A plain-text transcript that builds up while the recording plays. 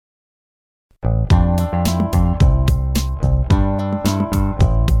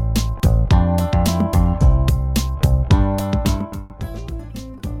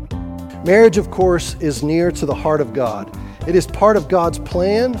Marriage, of course, is near to the heart of God. It is part of God's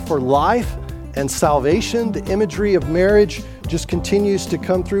plan for life and salvation. The imagery of marriage just continues to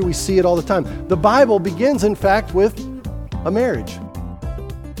come through. We see it all the time. The Bible begins, in fact, with a marriage.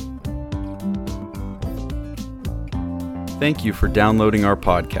 Thank you for downloading our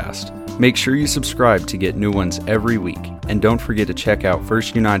podcast. Make sure you subscribe to get new ones every week. And don't forget to check out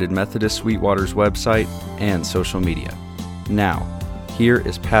First United Methodist Sweetwater's website and social media. Now, here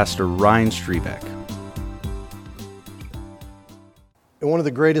is Pastor Ryan Strebeck. And one of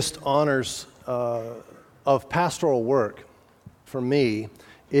the greatest honors of pastoral work for me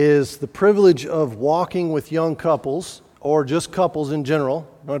is the privilege of walking with young couples, or just couples in general,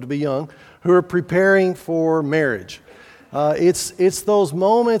 don't have to be young, who are preparing for marriage. It's those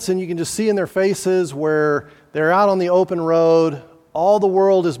moments, and you can just see in their faces where they're out on the open road, all the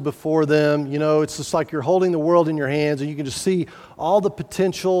world is before them. You know, it's just like you're holding the world in your hands, and you can just see all the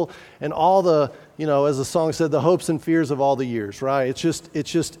potential and all the, you know, as the song said, the hopes and fears of all the years, right? It's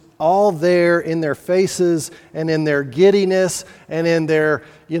just all there in their faces and in their giddiness and in their,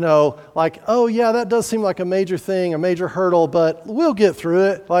 you know, like, oh yeah, that does seem like a major thing, a major hurdle, but we'll get through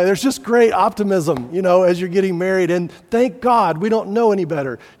it. Like, there's just great optimism, you know, as you're getting married, and thank God we don't know any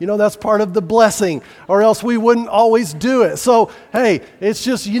better. You know, that's part of the blessing, or else we wouldn't always do it. So, hey, it's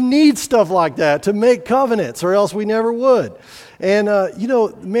just, you need stuff like that to make covenants, or else we never would. And, you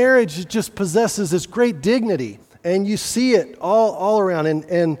know, marriage just possesses this great dignity. And you see it all around.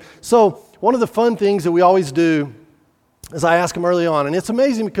 And so one of the fun things that we always do is I ask them early on. And it's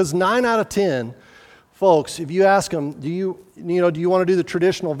amazing because 9 out of 10 folks, if you ask them, do you want to do the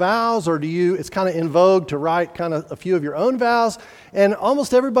traditional vows, or it's kind of in vogue to write kind of a few of your own vows? And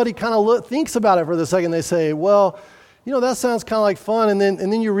almost everybody kind of thinks about it for the second. They say, well, you know, that sounds kind of like fun. And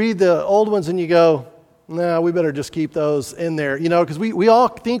then you read the old ones and you go, nah, we better just keep those in there. You know, because we all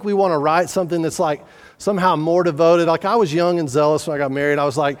think we want to write something that's like somehow more devoted. Like, I was young and zealous when I got married. I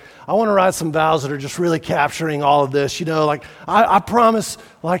was like, I want to write some vows that are just really capturing all of this. You know, like, I promise,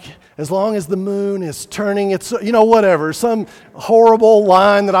 like, as long as the moon is turning, it's, you know, whatever. Some horrible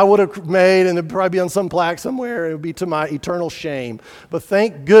line that I would have made, and it'd probably be on some plaque somewhere. It would be to my eternal shame. But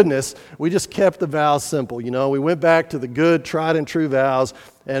thank goodness we just kept the vows simple. You know, we went back to the good, tried and true vows.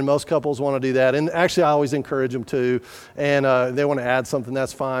 And most couples want to do that. And actually, I always encourage them to. And they want to add something,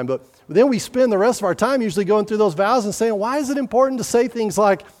 that's fine. But then we spend the rest of our time usually going through those vows and saying, why is it important to say things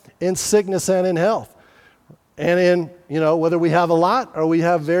like in sickness and in health? And in, you know, whether we have a lot or we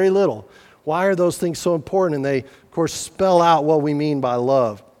have very little. Why are those things so important? And they, of course, spell out what we mean by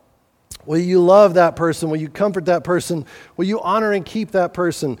love. Will you love that person? Will you comfort that person? Will you honor and keep that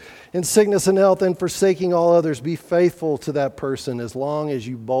person in sickness and health, and forsaking all others? Be faithful to that person as long as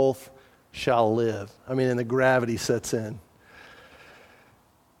you both shall live. I mean, and the gravity sets in.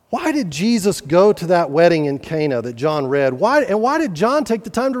 Why did Jesus go to that wedding in Cana that John read? Why did John take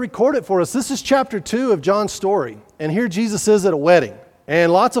the time to record it for us? This is chapter 2 of John's story. And here Jesus is at a wedding.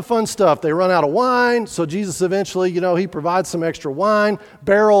 And lots of fun stuff. They run out of wine, so Jesus eventually, you know, he provides some extra wine,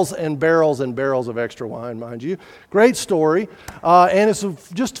 barrels and barrels and barrels of extra wine, mind you. Great story. And it's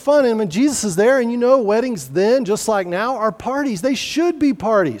just fun. And when Jesus is there, and you know, weddings then, just like now, are parties. They should be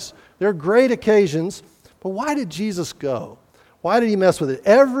parties. They're great occasions. But why did Jesus go? Why did he mess with it?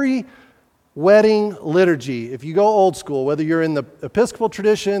 Every wedding liturgy, if you go old school, whether you're in the Episcopal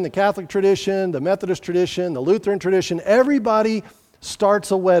tradition, the Catholic tradition, the Methodist tradition, the Lutheran tradition, everybody starts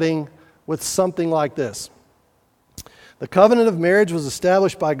a wedding with something like this. The covenant of marriage was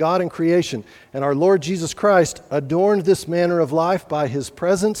established by God in creation, and our Lord Jesus Christ adorned this manner of life by his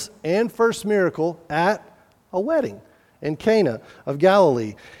presence and first miracle at a wedding in Cana of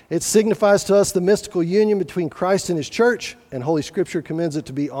Galilee. It signifies to us the mystical union between Christ and his church, and Holy Scripture commends it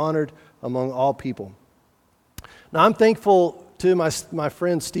to be honored among all people. Now, I'm thankful to my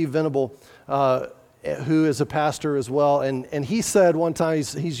friend Steve Venable, who is a pastor as well, and he said one time,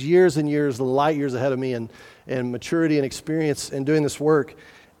 he's years and years, light years ahead of me in maturity and experience in doing this work,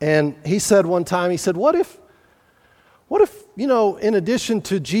 and he said one time, he said, what if, you know, in addition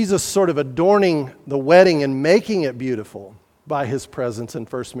to Jesus sort of adorning the wedding and making it beautiful by his presence and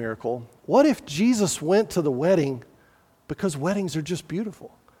first miracle, what if Jesus went to the wedding because weddings are just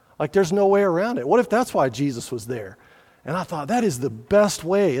beautiful? Like, there's no way around it. What if that's why Jesus was there? And I thought, that is the best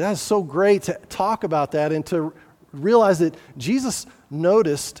way. That is so great to talk about that and to realize that Jesus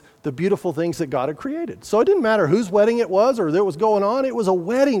noticed the beautiful things that God had created. So it didn't matter whose wedding it was or that was going on. It was a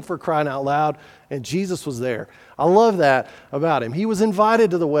wedding, for crying out loud, and Jesus was there. I love that about him. He was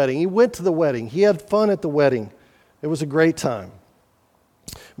invited to the wedding. He went to the wedding. He had fun at the wedding. It was a great time.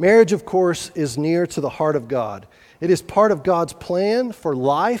 Marriage, of course, is near to the heart of God. It is part of God's plan for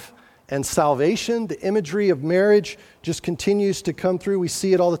life and salvation. The imagery of marriage just continues to come through. We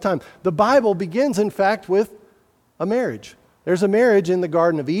see it all the time. The Bible begins, in fact, with a marriage. There's a marriage in the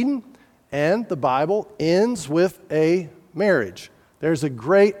Garden of Eden, and the Bible ends with a marriage. There's a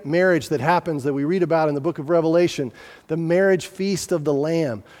great marriage that happens that we read about in the book of Revelation, the marriage feast of the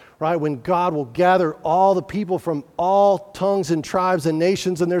Lamb, right? When God will gather all the people from all tongues and tribes and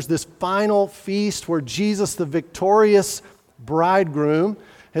nations, and there's this final feast where Jesus, the victorious bridegroom,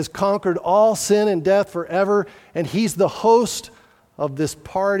 has conquered all sin and death forever, and he's the host of this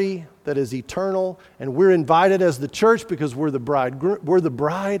party that is eternal, and we're invited as the church because we're the bride, we're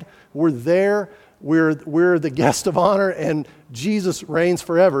there, we're the guest of honor, and Jesus reigns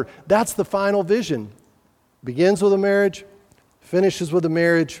forever. That's the final vision. Begins with a marriage, finishes with a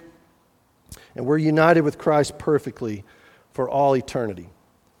marriage, and we're united with Christ perfectly for all eternity.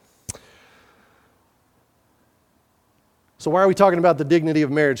 So why are we talking about the dignity of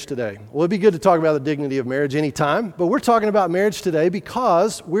marriage today? Well, it'd be good to talk about the dignity of marriage anytime, but we're talking about marriage today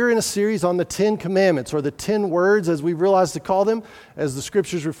because we're in a series on the 10 Commandments, or the 10 words, as we've realized to call them, as the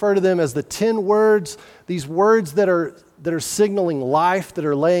Scriptures refer to them as the 10 words, these words that are signaling life, that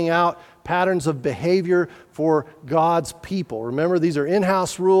are laying out patterns of behavior for God's people. Remember, these are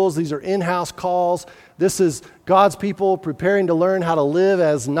in-house rules, these are in-house calls. This is God's people preparing to learn how to live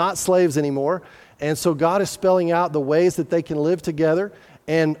as not slaves anymore. And so God is spelling out the ways that they can live together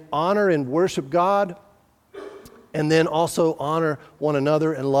and honor and worship God, and then also honor one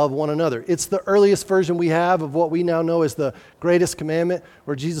another and love one another. It's the earliest version we have of what we now know as the greatest commandment,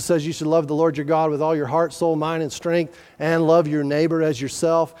 where Jesus says you should love the Lord your God with all your heart, soul, mind, and strength, and love your neighbor as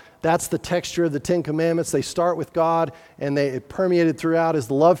yourself. That's the texture of the 10 Commandments. They start with God, and it permeated throughout is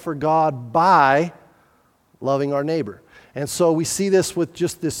the love for God by loving our neighbor. And so we see this with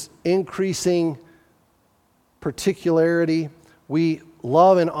just this increasing particularity. We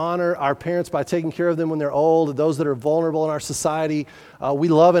love and honor our parents by taking care of them when they're old, those that are vulnerable in our society. We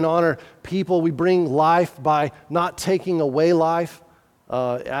love and honor people. We bring life by not taking away life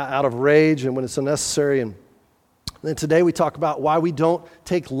out of rage and when it's unnecessary. And then today we talk about why we don't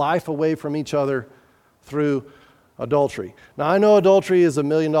take life away from each other through adultery. Now, I know adultery is $1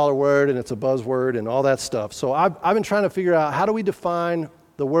 million word and it's a buzzword and all that stuff. So I've been trying to figure out how do we define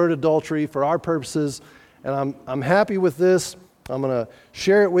the word adultery for our purposes. And I'm happy with this. I'm going to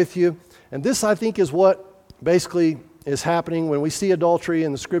share it with you. And this, I think, is what basically is happening when we see adultery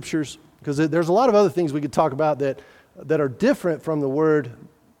in the Scriptures, because there's a lot of other things we could talk about that are different from the word,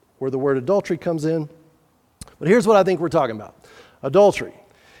 where the word adultery comes in. But here's what I think we're talking about. Adultery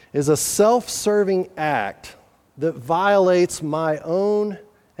is a self-serving act that violates my own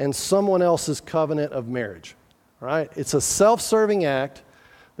and someone else's covenant of marriage. Right? It's a self-serving act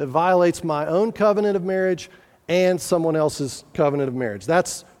that violates my own covenant of marriage and someone else's covenant of marriage.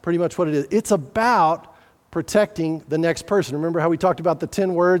 That's pretty much what it is. It's about protecting the next person. Remember how we talked about the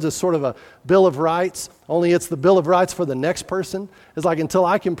 10 words as sort of a Bill of Rights, only it's the Bill of Rights for the next person? It's like until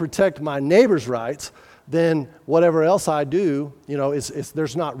I can protect my neighbor's rights, then whatever else I do,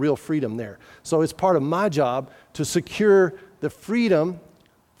 there's not real freedom there. So it's part of my job to secure the freedom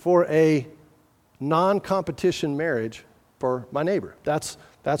for a non-competition marriage for my neighbor. That's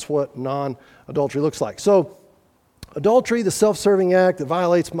what non-adultery looks like. So adultery, the self-serving act that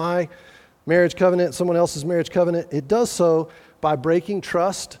violates my marriage covenant, someone else's marriage covenant, it does so by breaking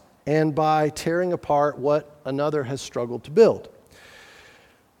trust and by tearing apart what another has struggled to build.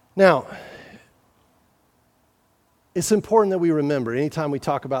 Now, it's important that we remember anytime we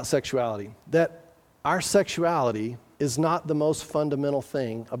talk about sexuality that our sexuality is not the most fundamental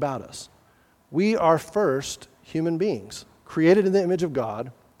thing about us. We are first human beings, created in the image of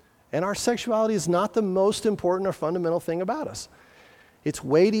God, and our sexuality is not the most important or fundamental thing about us. It's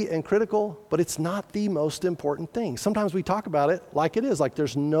weighty and critical, but it's not the most important thing. Sometimes we talk about it like it is, like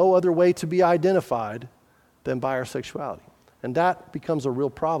there's no other way to be identified than by our sexuality. And that becomes a real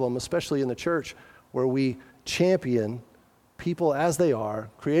problem, especially in the church, where we champion people as they are,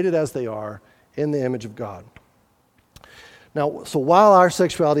 created as they are, in the image of God. Now, so while our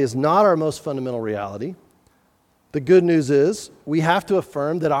sexuality is not our most fundamental reality, the good news is we have to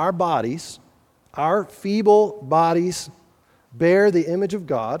affirm that our bodies, our feeble bodies, bear the image of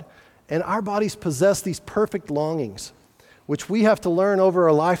God, and our bodies possess these perfect longings, which we have to learn over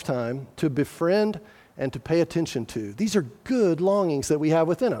a lifetime to befriend and to pay attention to. These are good longings that we have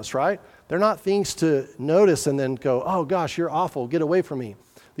within us, right? They're not things to notice and then go, oh gosh, you're awful, get away from me.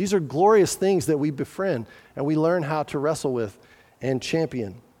 These are glorious things that we befriend and we learn how to wrestle with and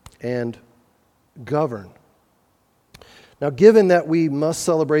champion and govern. Now, given that we must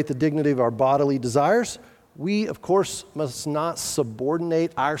celebrate the dignity of our bodily desires, We, of course, must not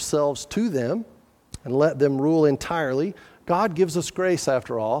subordinate ourselves to them and let them rule entirely. God gives us grace,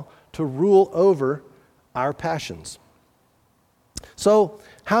 after all, to rule over our passions. So,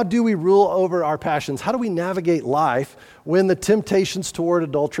 how do we rule over our passions? How do we navigate life when the temptations toward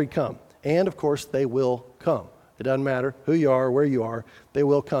adultery come? And, of course, they will come. It doesn't matter who you are, where you are, they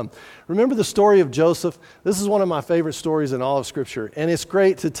will come. Remember the story of Joseph? This is one of my favorite stories in all of Scripture, and it's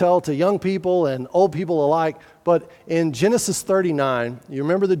great to tell to young people and old people alike. But in Genesis 39, you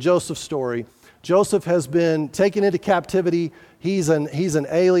remember the Joseph story. Joseph has been taken into captivity. He's an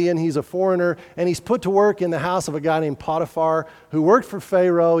alien, he's a foreigner, and he's put to work in the house of a guy named Potiphar who worked for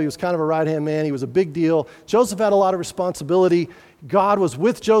Pharaoh. He was kind of a right-hand man. He was a big deal. Joseph had a lot of responsibility. God was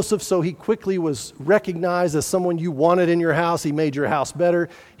with Joseph, so he quickly was recognized as someone you wanted in your house. He made your house better.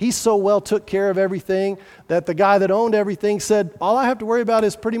 He so well took care of everything that the guy that owned everything said, all I have to worry about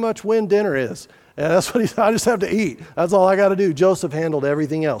is pretty much when dinner is. And that's what I just have to eat. That's all I got to do. Joseph handled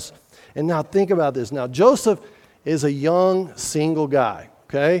everything else. And now think about this. Now, Joseph is a young, single guy,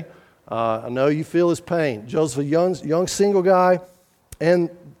 okay? I know you feel his pain. Joseph, a young single guy. And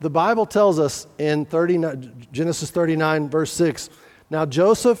the Bible tells us in Genesis 39, verse 6, now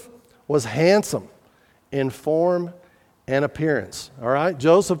Joseph was handsome in form and appearance, all right?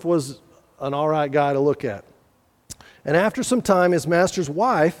 Joseph was an all right guy to look at. And after some time, his master's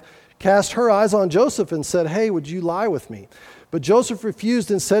wife cast her eyes on Joseph and said, hey, would you lie with me? But Joseph refused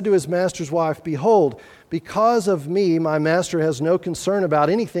and said to his master's wife, behold, because of me, my master has no concern about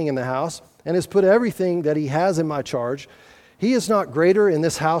anything in the house and has put everything that he has in my charge. He is not greater in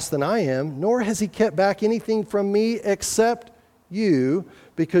this house than I am, nor has he kept back anything from me except you,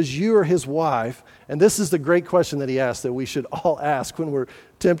 because you are his wife. And this is the great question that he asked that we should all ask when we're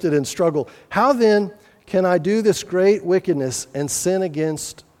tempted and struggle. How then can I do this great wickedness and sin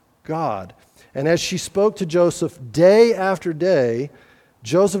against God? And as she spoke to Joseph day after day,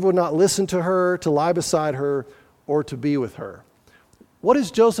 Joseph would not listen to her, to lie beside her, or to be with her. What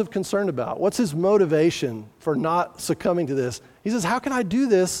is Joseph concerned about? What's his motivation for not succumbing to this? He says, how can I do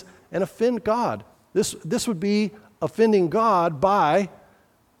this and offend God? This would be offending God by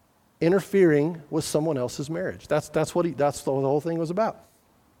interfering with someone else's marriage. That's what the whole thing was about.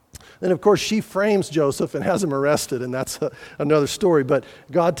 Then, of course, she frames Joseph and has him arrested, and that's another story. But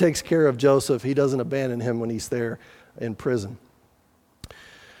God takes care of Joseph. He doesn't abandon him when he's there in prison.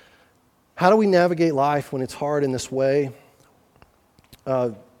 How do we navigate life when it's hard in this way?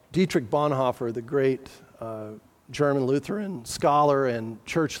 Dietrich Bonhoeffer, the great German Lutheran scholar and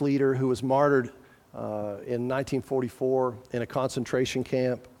church leader who was martyred in 1944 in a concentration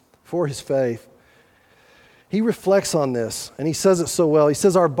camp for his faith, he reflects on this, and he says it so well. He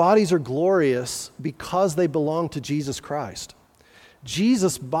says, our bodies are glorious because they belong to Jesus Christ.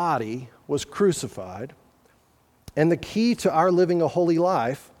 Jesus' body was crucified, and the key to our living a holy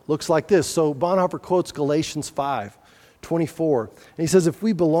life looks like this. So Bonhoeffer quotes Galatians 5:24, and he says, if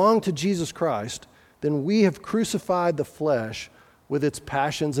we belong to Jesus Christ, then we have crucified the flesh with its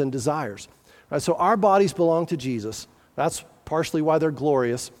passions and desires. Right, so our bodies belong to Jesus. That's partially why they're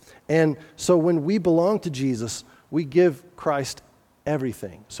glorious. And so when we belong to Jesus, we give Christ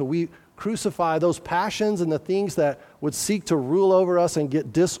everything. So we crucify those passions and the things that would seek to rule over us and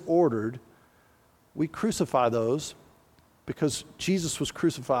get disordered. We crucify those because Jesus was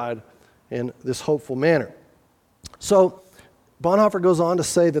crucified in this hopeful manner. So Bonhoeffer goes on to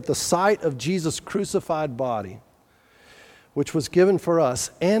say that the sight of Jesus' crucified body, which was given for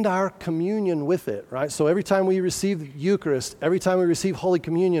us, and our communion with it, right? So every time we receive the Eucharist, every time we receive Holy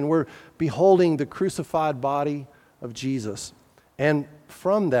Communion, we're beholding the crucified body of Jesus. And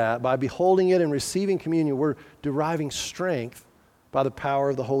from that, by beholding it and receiving communion, we're deriving strength by the power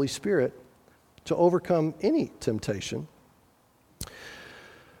of the Holy Spirit to overcome any temptation.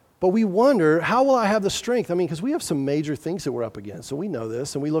 But we wonder, how will I have the strength? I mean, because we have some major things that we're up against. So we know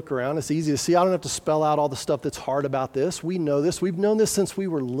this, and we look around. It's easy to see. I don't have to spell out all the stuff that's hard about this. We know this. We've known this since we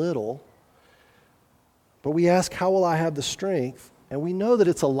were little. But we ask, how will I have the strength? And we know that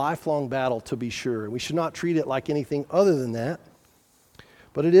it's a lifelong battle, to be sure. We should not treat it like anything other than that.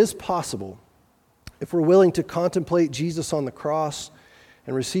 But it is possible if we're willing to contemplate Jesus on the cross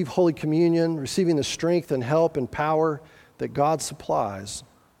and receive Holy Communion, receiving the strength and help and power that God supplies.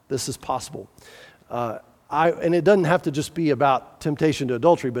 This is possible. And it doesn't have to just be about temptation to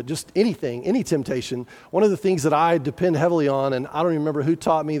adultery, but just anything, any temptation. One of the things that I depend heavily on, and I don't remember who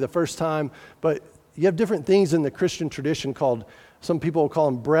taught me the first time, but you have different things in the Christian tradition called, some people will call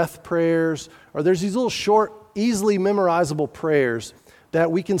them breath prayers, or there's these little short, easily memorizable prayers that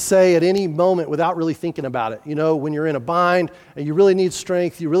we can say at any moment without really thinking about it. You know, when you're in a bind and you really need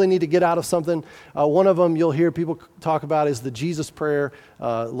strength, you really need to get out of something. One of them you'll hear people talk about is the Jesus prayer.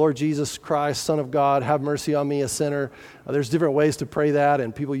 Lord Jesus Christ, Son of God, have mercy on me, a sinner. There's different ways to pray that,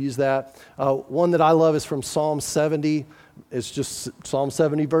 and people use that. One that I love is from Psalm 70. It's just Psalm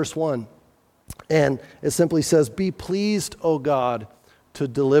 70, verse 1. And it simply says, "Be pleased, O God, to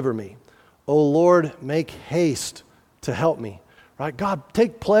deliver me. O Lord, make haste to help me." Right? God,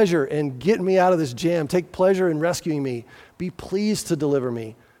 take pleasure in getting me out of this jam. Take pleasure in rescuing me. Be pleased to deliver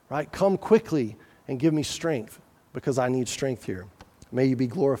me. Right? Come quickly and give me strength, because I need strength here. May you be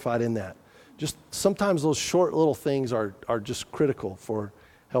glorified in that. Just sometimes those short little things are just critical for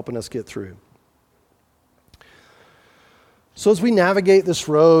helping us get through. So as we navigate this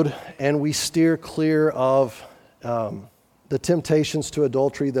road and we steer clear of the temptations to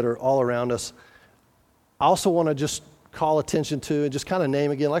adultery that are all around us, I also want to just call attention to and just kind of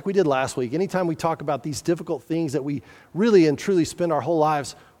name again, like we did last week. Anytime we talk about these difficult things that we really and truly spend our whole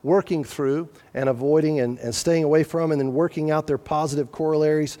lives working through and avoiding and staying away from, and then working out their positive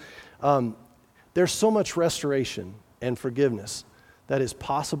corollaries, there's so much restoration and forgiveness that is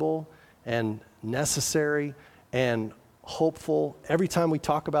possible and necessary and hopeful every time we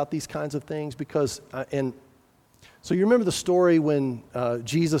talk about these kinds of things. Because so you remember the story when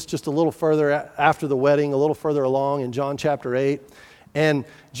Jesus, just a little further after the wedding, a little further along in John chapter 8, and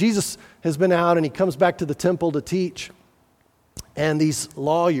Jesus has been out and he comes back to the temple to teach, and these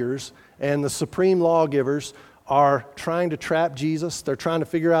lawyers and the supreme lawgivers are trying to trap Jesus. They're trying to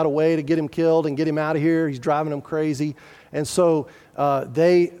figure out a way to get him killed and get him out of here. He's driving them crazy. And so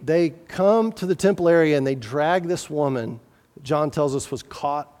they come to the temple area and they drag this woman, John tells us was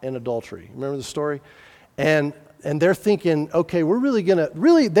caught in adultery. Remember the story? And they're thinking, okay, we're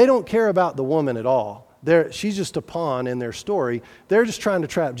really, they don't care about the woman at all. She's just a pawn in their story. They're just trying to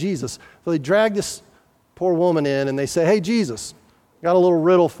trap Jesus. So they drag this poor woman in and they say, "Hey, Jesus, got a little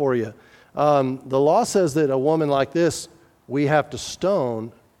riddle for you. The law says that a woman like this, we have to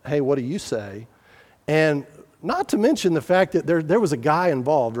stone. Hey, what do you say?" And not to mention the fact that there was a guy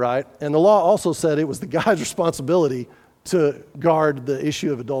involved, right? And the law also said it was the guy's responsibility to guard the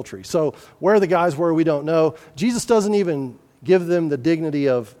issue of adultery. So where the guys were, we don't know. Jesus doesn't even give them the dignity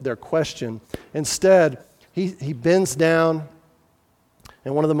of their question. Instead, he bends down,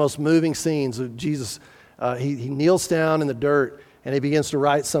 and one of the most moving scenes of Jesus, he kneels down in the dirt, and he begins to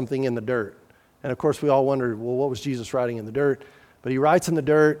write something in the dirt. And of course, we all wondered, well, what was Jesus writing in the dirt? But he writes in the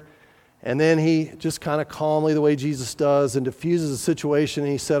dirt, and then he just kind of calmly, the way Jesus does, and diffuses the situation,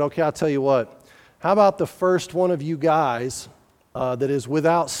 and he said, "Okay, I'll tell you what. How about the first one of you guys that is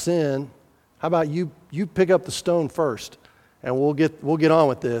without sin? How about you pick up the stone first, and we'll get on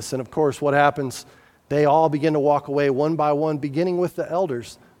with this." And of course, what happens? They all begin to walk away one by one, beginning with the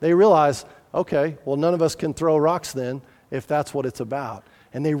elders. They realize, okay, well, none of us can throw rocks then if that's what it's about.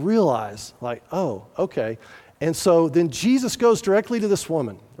 And they realize, like, oh, okay. And so then Jesus goes directly to this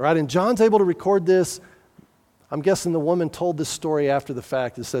woman, right? And John's able to record this. I'm guessing the woman told this story after the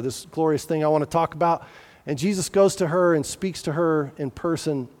fact and said, "This glorious thing I want to talk about." And Jesus goes to her and speaks to her in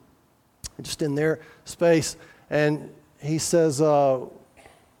person, just in their space. And he says,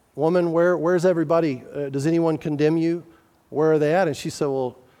 "Woman, where's everybody? Does anyone condemn you? Where are they at?" And she said,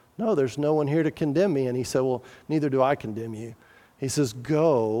 "Well, no, there's no one here to condemn me." And he said, "Well, neither do I condemn you." He says,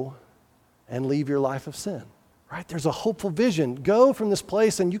 "Go and leave your life of sin." Right? There's a hopeful vision. Go from this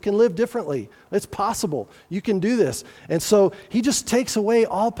place and you can live differently. It's possible. You can do this. And so he just takes away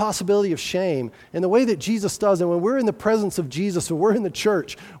all possibility of shame in the way that Jesus does. And when we're in the presence of Jesus and we're in the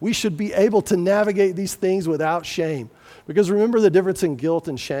church, we should be able to navigate these things without shame. Because remember the difference in guilt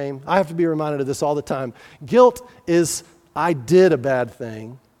and shame? I have to be reminded of this all the time. Guilt is, I did a bad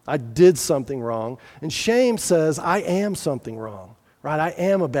thing. I did something wrong. And shame says, I am something wrong. Right? I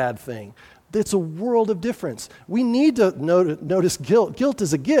am a bad thing. It's a world of difference. We need to notice guilt. Guilt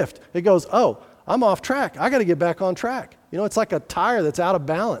is a gift. It goes, oh, I'm off track. I got to get back on track. You know, it's like a tire that's out of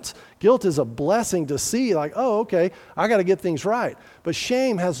balance. Guilt is a blessing to see, like, oh, okay, I got to get things right. But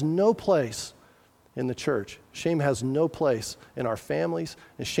shame has no place in the church. Shame has no place in our families,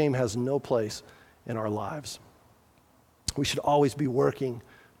 and shame has no place in our lives. We should always be working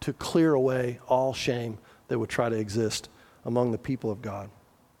to clear away all shame that would try to exist among the people of God.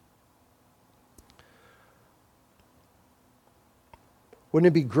 Wouldn't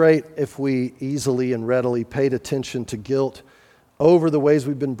it be great if we easily and readily paid attention to guilt over the ways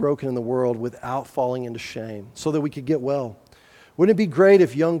we've been broken in the world without falling into shame so that we could get well? Wouldn't it be great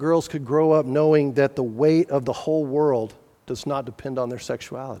if young girls could grow up knowing that the weight of the whole world does not depend on their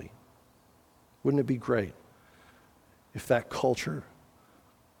sexuality? Wouldn't it be great if that culture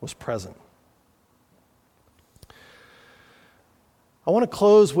was present. I want to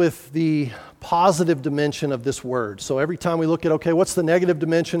close with the positive dimension of this word. So every time we look at, okay, what's the negative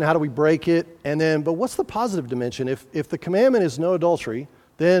dimension? How do we break it? But what's the positive dimension? If the commandment is no adultery,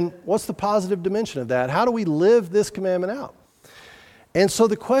 then what's the positive dimension of that? How do we live this commandment out? And so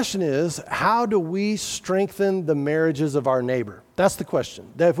the question is, how do we strengthen the marriages of our neighbor? That's the question.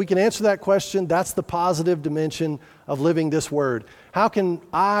 That if we can answer that question, that's the positive dimension of living this word. What can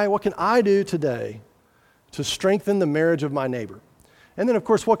I do today to strengthen the marriage of my neighbor? And then, of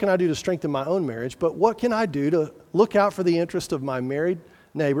course, what can I do to strengthen my own marriage? But what can I do to look out for the interest of my married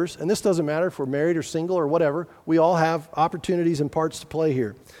neighbors? And this doesn't matter if we're married or single or whatever. We all have opportunities and parts to play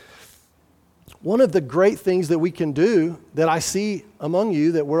here. One of the great things that we can do that I see among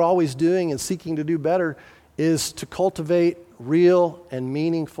you that we're always doing and seeking to do better is to cultivate real and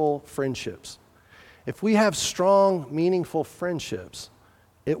meaningful friendships. If we have strong, meaningful friendships,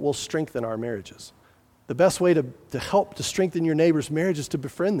 it will strengthen our marriages. The best way to help to strengthen your neighbor's marriage is to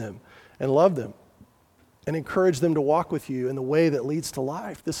befriend them and love them and encourage them to walk with you in the way that leads to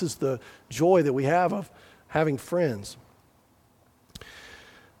life. This is the joy that we have of having friends.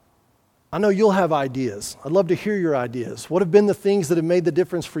 I know you'll have ideas. I'd love to hear your ideas. What have been the things that have made the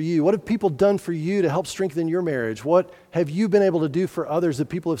difference for you? What have people done for you to help strengthen your marriage? What have you been able to do for others that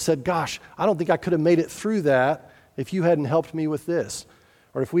people have said, gosh, I don't think I could have made it through that if you hadn't helped me with this,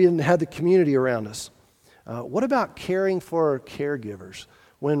 or if we hadn't had the community around us? What about caring for caregivers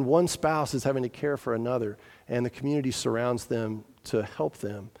when one spouse is having to care for another and the community surrounds them to help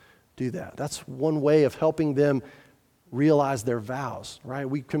them do that? That's one way of helping them realize their vows, right?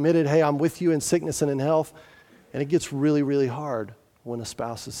 We committed, hey, I'm with you in sickness and in health, and it gets really, really hard when a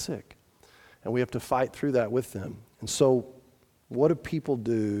spouse is sick, and we have to fight through that with them. And so what do people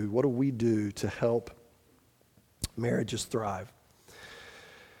do? What do we do to help marriages thrive?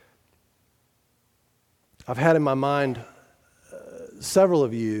 I've had in my mind several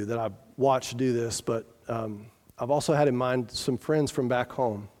of you that I've watched do this, but I've also had in mind some friends from back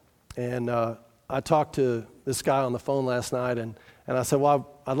home. And I talked to this guy on the phone last night, and I said,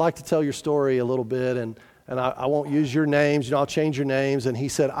 well, I'd like to tell your story a little bit, and I won't use your names. I'll change your names. And he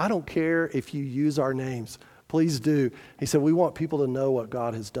said, I don't care if you use our names. Please do. He said, we want people to know what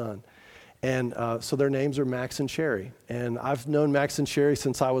God has done. And so their names are Max and Sherry. And I've known Max and Sherry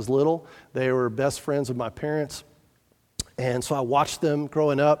since I was little. They were best friends of my parents. And so I watched them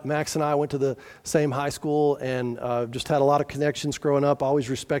growing up. Max and I went to the same high school and just had a lot of connections growing up. I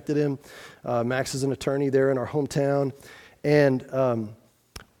always respected him. Max is an attorney there in our hometown. And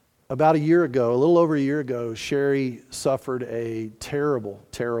about a little over a year ago, Sherry suffered a terrible,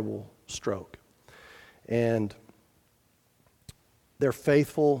 terrible stroke. And they're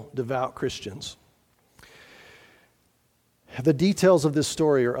faithful, devout Christians. The details of this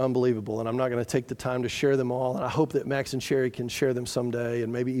story are unbelievable, and I'm not going to take the time to share them all, and I hope that Max and Sherry can share them someday,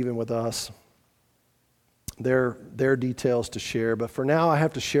 and maybe even with us. Their details to share, but for now I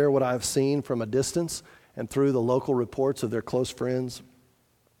have to share what I've seen from a distance and through the local reports of their close friends.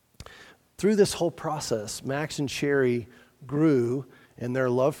 Through this whole process, Max and Sherry grew in their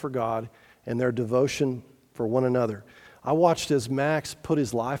love for God and their devotion for one another. I watched as Max put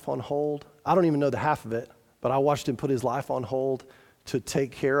his life on hold. I don't even know the half of it, but I watched him put his life on hold to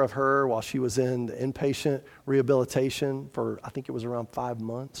take care of her while she was in the inpatient rehabilitation for, I think it was around 5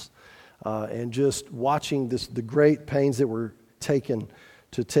 months. And just watching the great pains that were taken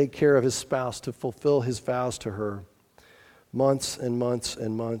to take care of his spouse, to fulfill his vows to her. Months and months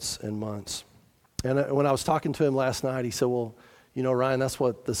and months and months. And when I was talking to him last night, he said, well, you know, Ryan, that's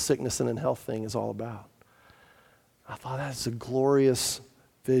what the sickness and in health thing is all about. I thought that's a glorious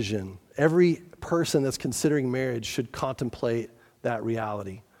vision. Every person that's considering marriage should contemplate that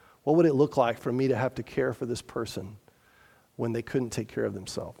reality. What would it look like for me to have to care for this person when they couldn't take care of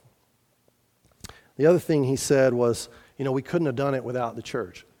themselves? The other thing he said was, you know, we couldn't have done it without the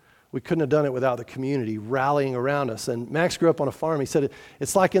church. We couldn't have done it without the community rallying around us. And Max grew up on a farm. He said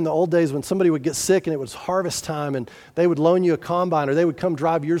it's like in the old days when somebody would get sick and it was harvest time and they would loan you a combine or they would come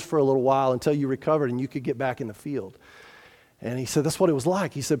drive yours for a little while until you recovered and you could get back in the field. And he said that's what it was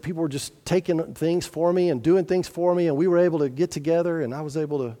like. He said people were just taking things for me and doing things for me, and we were able to get together and I was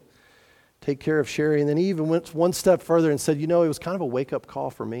able to take care of Sherry. And then he even went one step further and said, you know, it was kind of a wake-up call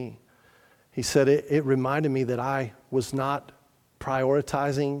for me. He said it reminded me that I was not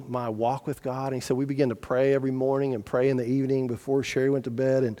prioritizing my walk with God. And he said we began to pray every morning and pray in the evening before Sherry went to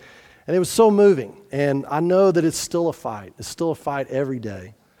bed. And it was so moving. And I know that it's still a fight. It's still a fight every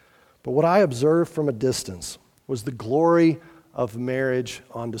day. But what I observed from a distance was the glory of marriage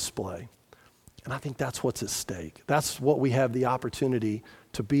on display. And I think that's what's at stake. That's what we have the opportunity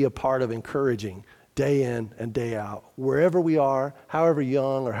to be a part of encouraging day in and day out. Wherever we are, however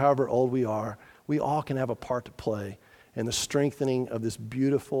young or however old we are, we all can have a part to play in the strengthening of this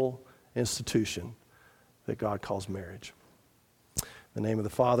beautiful institution that God calls marriage. In the name of the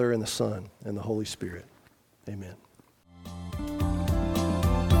Father, and the Son, and the Holy Spirit. Amen.